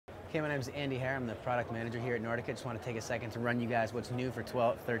Okay, my name is Andy Hare. I'm the product manager here at Nordica. Just want to take a second to run you guys what's new for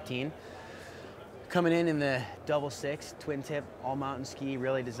 12-13. Coming in the 6 twin tip all mountain ski,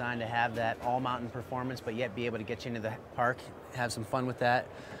 really designed to have that all mountain performance, but yet be able to get you into the park, have some fun with that.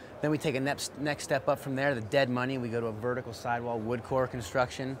 Then we take a next step up from there, the dead money. We go to a vertical sidewall wood core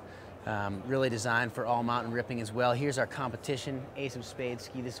construction, really designed for all mountain ripping as well. Here's our competition, Ace of Spades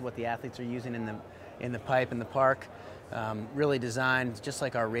ski. This is what the athletes are using in the pipe in the park. Really designed just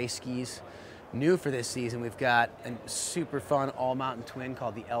like our race skis. New for this season, we've got a super fun all-mountain twin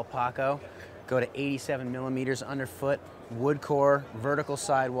called the El Paco. Go to 87 millimeters underfoot, wood core, vertical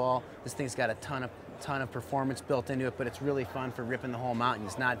sidewall. This thing's got a ton of performance built into it, but it's really fun for ripping the whole mountain.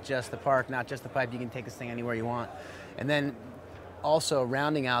 It's not just the park, not just the pipe. You can take this thing anywhere you want. And then also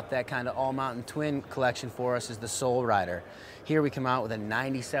rounding out that kind of all-mountain twin collection for us is the Soul Rider. Here we come out with a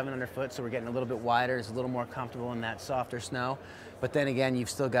 97 underfoot, so we're getting a little bit wider. It's a little more comfortable in that softer snow. But then again, you've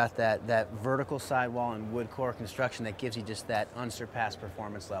still got that vertical sidewall and wood core construction that gives you just that unsurpassed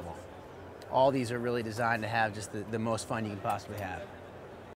performance level. All these are really designed to have just the most fun you can possibly have.